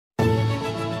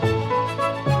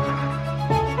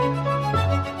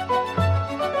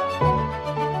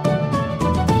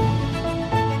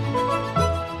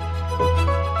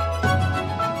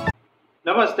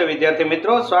નમસ્તે વિદ્યાર્થી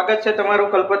મિત્રો, સ્વાગત છે તમારું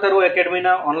કલ્પતરુ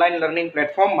એકેડમીના ઓનલાઈન લર્નિંગ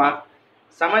પ્લેટફોર્મમાં।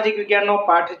 સામાજિક વિજ્ઞાનનો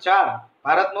પાઠ 4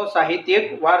 ભારતનો સાહિત્યિક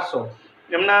વારસો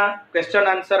એમના ક્વેશ્ચન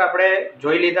આન્સર આપણે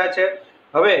જોઈ લીધા છે।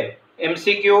 હવે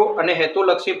એમસીક્યુ અને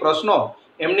હેતુલક્ષી પ્રશ્નો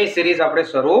એમની સિરીઝ આપણે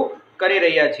શરૂ કરી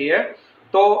રહ્યા છીએ।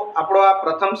 તો આપણો આ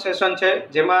પ્રથમ સેશન છે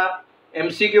જેમાં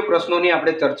એમસીક્યુ પ્રશ્નોની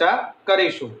આપણે ચર્ચા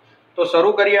કરીશું। તો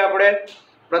શરૂ કરીએ આપણે।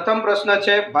 પ્રથમ પ્રશ્ન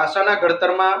છે, ભાષાના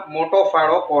ઘડતરમાં મોટો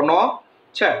ફાળો કોનો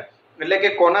છે? એટલે કે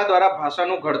કોના દ્વારા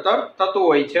ભાષાનું ઘડતર થતું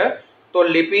હોય છે? તો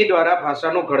લિપિ દ્વારા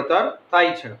ભાષાનું ઘડતર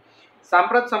થાય છે।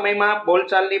 સાંપ્રત સમયમાં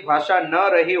બોલચાલની ભાષા ન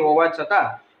રહી હોવા છતાં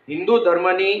હિન્દુ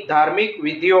ધર્મની ધાર્મિક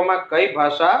વિધિઓમાં કઈ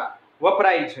ભાષા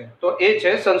વપરાય છે? તો એ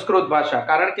છે સંસ્કૃત ભાષા,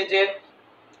 કારણ કે જે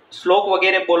શ્લોક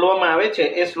વગેરે બોલવામાં આવે છે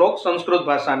એ શ્લોક સંસ્કૃત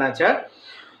ભાષાના છે।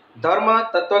 ધર્મ,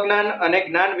 તત્વજ્ઞાન અને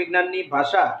જ્ઞાન વિજ્ઞાનની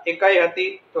ભાષા એ કઈ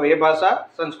હતી? તો એ ભાષા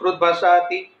સંસ્કૃત ભાષા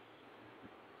હતી।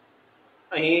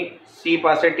 અહીં સી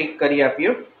પાસે ટીક કરી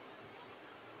આપ્યું।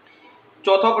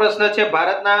 ચોથો પ્રશ્ન છે,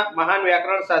 ભારતના મહાન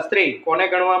વ્યાકરણ શાસ્ત્રી કોને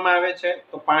ગણવામાં આવે છે?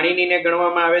 તો પાણિનીને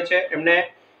ગણવામાં આવે છે। એમને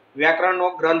વ્યાકરણનો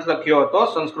ગ્રંથ લખ્યો હતો,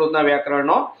 સંસ્કૃતના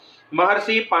વ્યાકરણનો।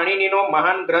 મહર્ષિ પાણિનીનો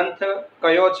મહાન ગ્રંથ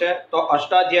કયો છે? તો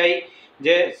અષ્ટાધ્યાયી,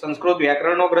 જે સંસ્કૃત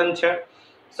વ્યાકરણનો ગ્રંથ છે।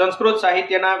 સંસ્કૃત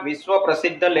સાહિત્યના વિશ્વ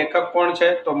પ્રસિદ્ધ લેખક કોણ છે?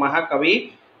 તો મહાકવિ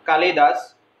કાલિદાસ।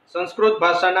 સંસ્કૃત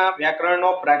ભાષાના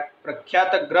વ્યાકરણનો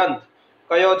પ્રખ્યાત ગ્રંથ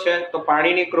કયો છે? તો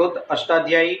પાણિનીકૃત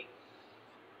અષ્ટાધ્યાયી।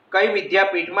 કઈ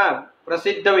વિદ્યાપીઠમાં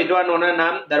પ્રસિદ્ધ વિદ્વાનોના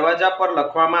નામ દરવાજા પર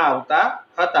લખવામાં આવતા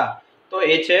હતા? તો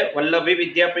એ છે વલ્લભી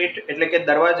વિદ્યાપીઠ, એટલે કે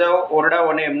દરવાજાઓ,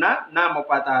 ઓરડાઓને એમના નામ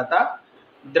અપાતા હતા।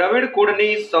 દ્રવિડ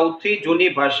કુળની સૌથી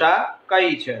જૂની ભાષા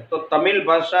કઈ છે? તો તમિલ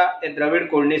ભાષા એ દ્રવિડ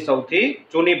કુળની સૌથી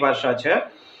જૂની ભાષા છે।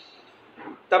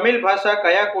 તમિલ ભાષા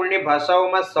કયા કુળની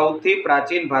ભાષાઓમાં સૌથી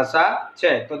પ્રાચીન ભાષા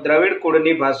છે? તો દ્રવિડ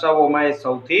કુળની ભાષાઓમાં એ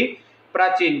સૌથી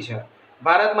પ્રાચીન છે।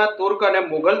 ભારતમાં તુર્ક અને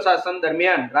મુઘલ શાસન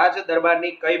દરમિયાન રાજ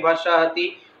દરબારની કઈ ભાષા હતી?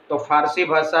 તો ફારસી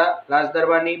ભાષા રાજ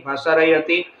દરબારની ભાષા રહી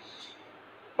હતી।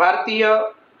 ભારતીય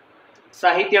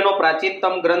સાહિત્યનો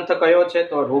પ્રાચીનતમ ગ્રંથ કયો છે?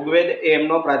 તો ઋગ્વેદ એ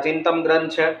એમનો પ્રાચીનતમ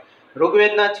ગ્રંથ છે।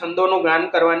 ઋગ્વેદના છંદોનું ગાન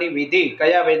કરવાની વિધિ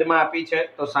કયા વેદમાં આપી છે?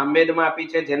 તો સામવેદમાં આપી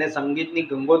છે, જેને સંગીતની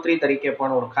ગંગોત્રી તરીકે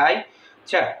પણ ઓળખાય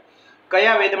છે।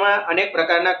 કયા વેદમાં અનેક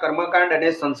પ્રકારના કર્મકાંડ અને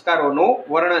સંસ્કારોનું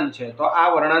વર્ણન છે? તો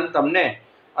આ વર્ણન તમને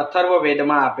અથર્વ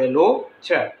વેદમાં આપેલું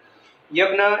છે।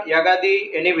 યજ્ઞ, યાગાદિ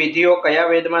એની વિધિઓ કયા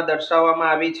વેદમાં દર્શાવવામાં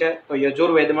આવી છે? તો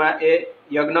યજુર્વેદમાં એ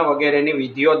યજ્ઞ વગેરેની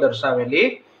વિધિઓ દર્શાવેલી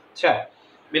છે।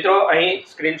 મિત્રો અહીં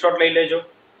સ્ક્રીનશોટ લઈ લેજો।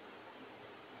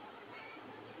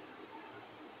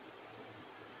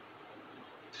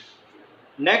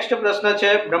 નેક્સ્ટ પ્રશ્ન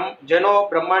છે, જેનો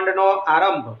બ્રહ્માંડનો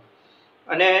આરંભ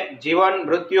અને જીવન,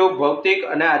 મૃત્યુ, ભૌતિક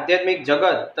અને આધ્યાત્મિક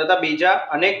જગત તથા બીજા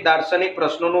અનેક દાર્શનિક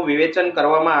પ્રશ્નોનું વિવેચન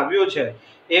કરવામાં આવ્યું છે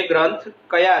એ ગ્રંથ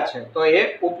કયા છે? તો એ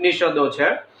ઉપનિષદો છે।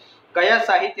 કયા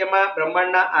સાહિત્યમાં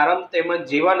બ્રહ્માંડના આરંભ તેમજ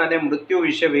જીવન અને મૃત્યુ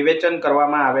વિશે વિવેચન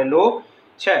કરવામાં આવેલું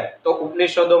છે? તો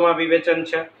ઉપનિષદોમાં વિવેચન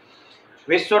છે।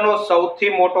 વિશ્વનો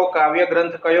સૌથી મોટો કાવ્ય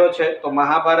ગ્રંથ કયો છે? તો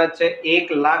મહાભારત છે।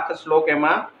 1 લાખ શ્લોક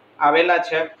એમાં આવેલા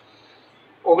છે।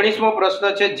 19મો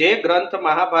પ્રશ્ન છે, જે ગ્રંથ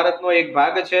મહાભારતનો એક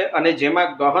ભાગ છે અને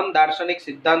જેમાં ગહન દાર્શનિક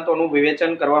સિદ્ધાંતોનું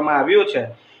વિવેચન કરવામાં આવ્યું છે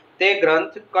તે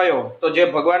ગ્રંથ કયો? તો જે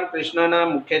ભગવાન કૃષ્ણના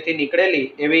મુખેથી નીકળેલી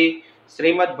એવી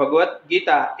શ્રીમદ ભગવદ્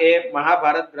ગીતા એ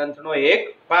મહાભારત ગ્રંથનો એક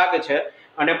ભાગ છે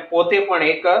અને પોતે પણ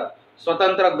એક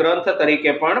સ્વતંત્ર ગ્રંથ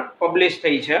તરીકે પણ પબ્લિશ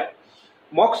થઈ છે।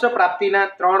 મોક્ષ પ્રાપ્તિના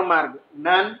 3 માર્ગ,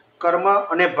 જ્ઞાન, કર્મ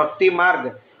અને ભક્તિ માર્ગ,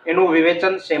 એનું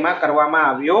વિવેચન શેમાં કરવામાં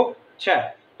આવ્યું છે?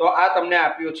 તો આ તમને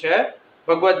આપ્યું છે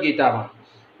ભગવદ્ ગીતામાં।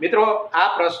 મિત્રો આ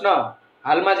પ્રશ્ન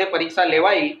હાલમાં જે પરીક્ષા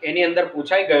લેવાઈ એની અંદર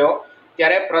પૂછાઈ ગયો,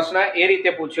 ત્યારે પ્રશ્ન એ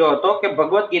રીતે પૂછ્યો હતો કે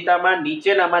ભગવદ્ ગીતામાં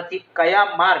નીચેનામાંથી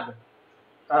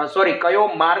કયો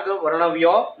માર્ગ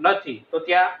વર્ણવ્યો નથી? તો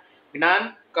ત્યાં જ્ઞાન,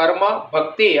 કર્મ,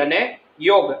 ભક્તિ અને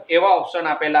યોગ એવા ઓપ્શન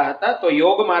આપેલા હતા। તો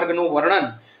યોગ માર્ગનું વર્ણન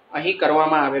અહીં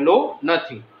કરવામાં આવેલું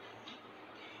નથી।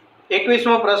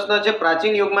 21મો પ્રશ્ન છે,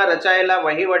 પ્રાચીન યુગમાં રચાયેલા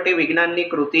વહીવટી વિજ્ઞાનની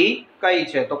કૃતિ કઈ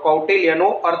છે? તો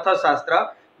કૌટિલ્યનું અર્થશાસ્ત્ર,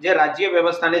 જે રાજ્ય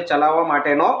વ્યવસ્થાને ચલાવવા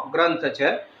માટેનો ગ્રંથ છે।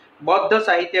 બૌદ્ધ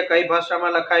સાહિત્ય કઈ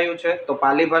ભાષામાં લખાયું છે? તો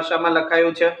પાલી ભાષામાં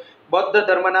લખાયું છે। બૌદ્ધ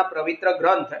ધર્મના પવિત્ર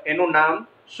ગ્રંથ એનું નામ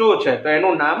શું છે? તો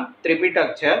એનું નામ ત્રિપિટક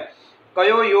છે।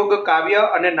 કયો યુગ કાવ્ય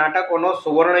અને નાટકોનો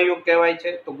સુવર્ણ યુગ કહેવાય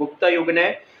છે? તો ગુપ્ત યુગને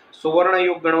સુવર્ણ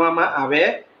યુગ ગણવામાં આવે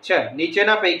છે।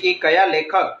 નીચેના પૈકી કયા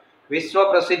લેખક વિશ્વ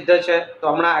પ્રસિદ્ધ છે? તો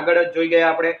હમણાં આગળ જ જોઈ ગયા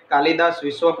આપણે, કાલિદાસ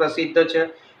વિશ્વ પ્રસિદ્ધ છે।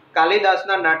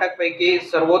 કાલિદાસના નાટક પૈકી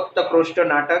સર્વોત્કૃષ્ટ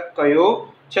નાટક કયું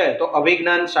છે? તો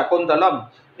અભિજ્ઞાન શાકુંતલમ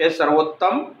એ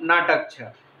સર્વોત્તમ નાટક છે।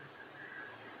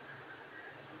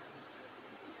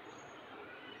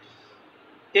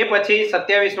 એ પછી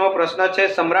 27મો પ્રશ્ન છે,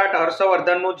 સમ્રાટ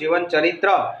હર્ષવર્ધનનું જીવન ચરિત્ર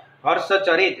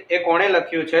હર્ષચરિત એ કોણે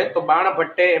લખ્યું છે? તો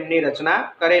બાણભટ્ટે એમની રચના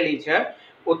કરેલી છે.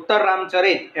 ઉત્તર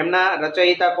રામચરિત એમના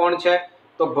રચયિતા કોણ છે?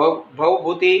 તો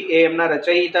ભવભૂતિ એ એમના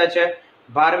રચયિતા છે.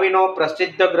 ભારવીનો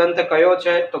પ્રસિદ્ધ ગ્રંથ કયો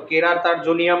છે? તો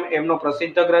કિરાતાર્જુનિયમ એમનો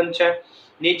પ્રસિદ્ધ ગ્રંથ છે.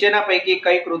 નીચેના પૈકી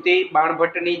કઈ કૃતિ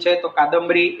બાણભટ્ટની છે? તો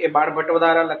કાદંબરી એ બાણભટ્ટ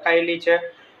દ્વારા લખાયેલી છે.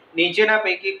 નીચેના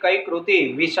પૈકી કઈ કૃતિ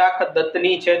વિશાખ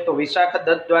દત્તની છે? તો વિશાખ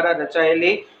દત્ત દ્વારા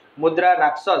રચાયેલી મુદ્રા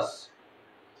રાક્ષસ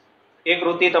એ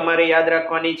કૃતિ તમારે યાદ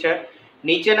રાખવાની છે.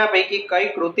 નીચેના પૈકી કઈ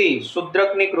કૃતિ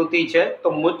શુદ્રકની કૃતિ છે? તો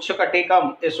મુચ્છકટિકમ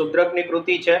એ શુદ્રકની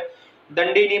કૃતિ છે.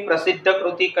 દંડીની પ્રસિદ્ધ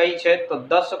કૃતિ કઈ છે? તો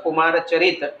 10 કુમાર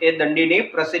ચરિત એ દંડીની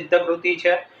પ્રસિદ્ધ કૃતિ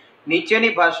છે.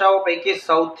 નીચેની ભાષાઓ પૈકી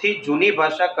સૌથી જૂની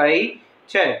ભાષા કઈ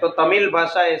છે? તો તમિલ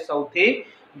ભાષા એ સૌથી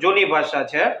જૂની ભાષા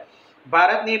છે.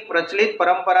 ભારતની પ્રચલિત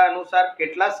પરંપરા અનુસાર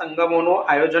કેટલા સંગમોનું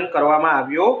આયોજન કરવામાં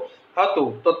આવ્યું હતું?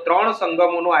 તો 3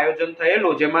 સંગમોનું આયોજન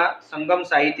થયેલું, જેમાં સંગમ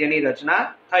સાહિત્યની રચના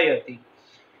થઈ હતી.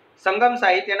 સંગમ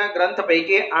સાહિત્યના ગ્રંથ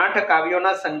પૈકી 8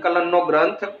 કાવ્યોના સંકલનનો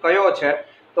ગ્રંથ કયો છે?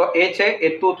 તો એ છે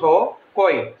એતુથો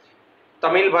કોઈ.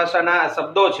 તમિલ ભાષાના આ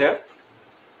શબ્દો છે.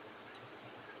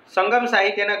 સંગમ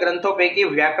સાહિત્યના ગ્રંથો પૈકી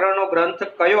વ્યાકરણનો ગ્રંથ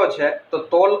કયો છે? તો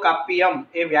તોલકાપ્પિયમ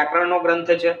એ વ્યાકરણનો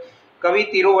ગ્રંથ છે. કવિ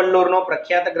તિરુવલ્લુરનો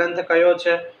પ્રખ્યાત ગ્રંથ કયો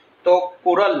છે? તો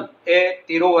કુરલ એ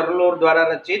તિરુવલ્લુર દ્વારા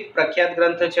રચિત પ્રખ્યાત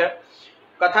ગ્રંથ છે.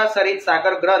 કથા સરિત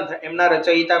સાગર ગ્રંથ એમના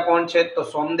રચયિતા કોણ છે? તો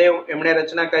સોમદેવ એમણે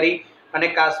રચના કરી. અને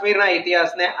કાશ્મીરના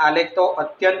ઇતિહાસને આલેખતો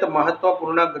અત્યંત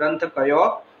મહત્વપૂર્ણ ગ્રંથ કયો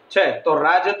છે? તો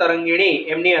રાજતરંગિણી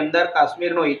એમની અંદર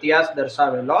કાશ્મીરનો ઇતિહાસ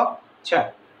દર્શાવેલો છે.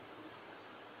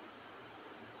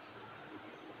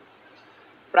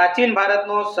 પ્રાચીન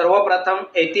ભારતનો સર્વપ્રથમ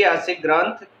ઐતિહાસિક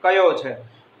ગ્રંથ કયો છે?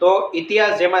 તો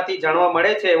ઇતિહાસ જેમાંથી જાણવા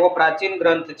મળે છે એવો પ્રાચીન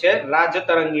ગ્રંથ છે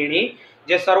રાજતરંગિણી,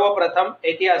 જે સર્વપ્રથમ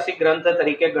ઐતિહાસિક ગ્રંથ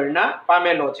તરીકે ગણના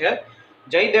પામેલો છે.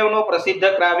 જયદેવનો પ્રસિદ્ધ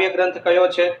કાવ્ય ગ્રંથ કયો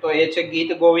છે? તો એ છે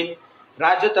ગીત ગોવિંદ.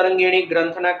 રાજતરંગિણી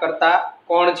ગ્રંથના કર્તા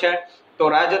કોણ છે? તો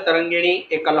રાજતરંગિણી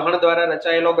એ કલ્હણ દ્વારા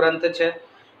રચાયેલો ગ્રંથ છે.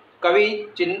 કવિ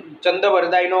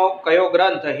ચંદવરદાયનો કયો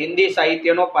ગ્રંથ હિન્દી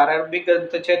સાહિત્યનો પ્રારંભિક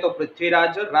ગ્રંથ છે? તો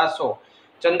પૃથ્વીરાજ રાસો.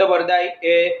 ચંદવરદાય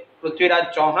એ પૃથ્વીરાજ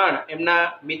ચૌહાણ એમના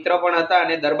મિત્ર પણ હતા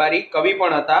અને દરબારી કવિ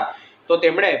પણ હતા. તો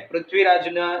તેમણે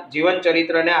પૃથ્વીરાજના જીવન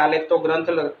ચરિત્રને આલેખતો ગ્રંથ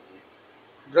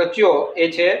રચ્યો એ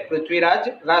છે પૃથ્વીરાજ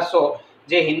રાસો,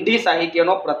 જે હિન્દી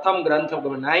સાહિત્યનો પ્રથમ ગ્રંથ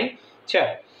ગણાય છે.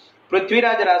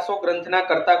 પૃથ્વીરાજ રાસો ગ્રંથના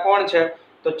કર્તા કોણ છે?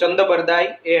 તો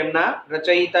ચંદબરદાય એ એમના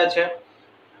રચયિતા છે.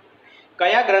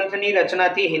 કયા ગ્રંથની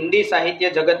રચનાથી હિન્દી સાહિત્ય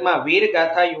જગતમાં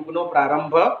વીરગાથા યુગનો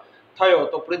પ્રારંભ થયો?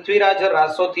 તો પૃથ્વીરાજ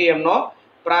રાસોથી એમનો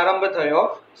પ્રારંભ થયો.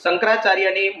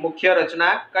 શંકરાચાર્યની મુખ્ય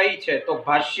રચના કઈ છે? તો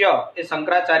ભાષ્ય એ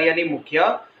શંકરાચાર્યની મુખ્ય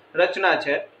રચના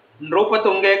છે.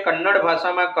 નૃપતુંગે કન્નડ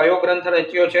ભાષામાં કયો ગ્રંથ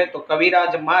રચ્યો છે? તો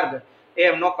કવિરાજ માર્ગ એ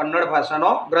એમનો કન્નડ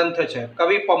ભાષાનો ગ્રંથ છે.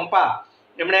 કવિ પંપા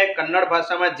એમણે કન્નડ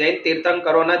ભાષામાં જૈન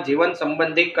તીર્થંકરોના જીવન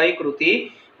સંબંધી કઈ કૃતિ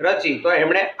રચી? તો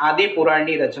એમણે આદિ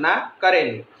પુરાણની રચના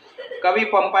કરેલી. કવિ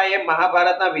પંપાએ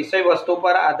મહાભારતના વિષય વસ્તુ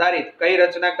પર આધારિત કઈ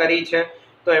રચના કરી છે?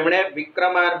 તો એમણે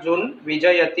વિક્રમાર્જુન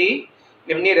વિજયતી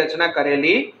એમની રચના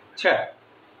કરેલી છે.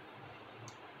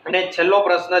 અને છેલ્લો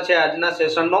પ્રશ્ન છે આજના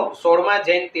સેશનનો, 16મા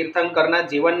જૈન તીર્થંકરના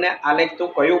જીવનને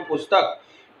આલેખતું કયું પુસ્તક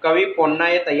કવિ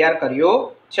પોન્નાએ તૈયાર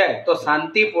કર્યું છે? તો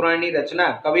શાંતિ પુરાણની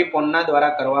રચના કવિ પોન્ના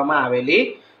દ્વારા કરવામાં આવેલી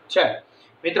છે.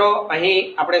 મિત્રો,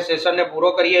 અહીં આપણે સેશનને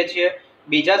પૂરો કરીએ છીએ.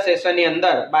 બીજા સેશનની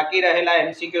અંદર બાકી રહેલા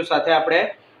MCQ સાથે આપણે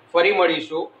ફરી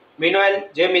મળીશું. મીનવાઇલ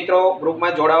જે મિત્રો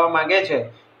ગ્રુપમાં જોડાવા માંગે છે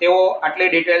તેઓ આટલી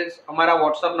ડિટેલ્સ અમારા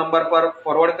વોટ્સઅપ નંબર પર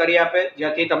ફોરવર્ડ કરી આપે,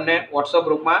 જેથી તમને વોટ્સઅપ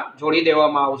ગ્રુપમાં જોડી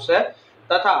દેવામાં આવશે.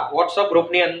 તથા વોટ્સઅપ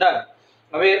ગ્રુપની અંદર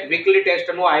હવે વીકલી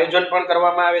ટેસ્ટનું આયોજન પણ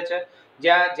કરવામાં આવે છે,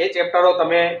 જ્યાં જે ચેપ્ટરો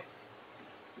તમે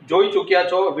જોઈ ચૂક્યા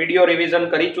છો, વિડીયો રિવિઝન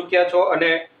કરી ચૂક્યા છો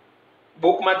અને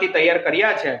બુકમાંથી તૈયાર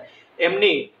કર્યા છે,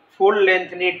 એમની ફૂલ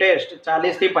લેન્થની ટેસ્ટ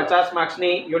 40 થી 50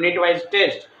 માર્ક્સની યુનિટ વાઇઝ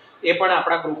ટેસ્ટ એ પણ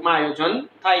આપણા ગ્રુપમાં આયોજન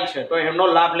થાય છે. તો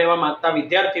એમનો લાભ લેવા માંગતા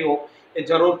વિદ્યાર્થીઓ એ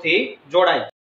જરૂરથી જોડાય.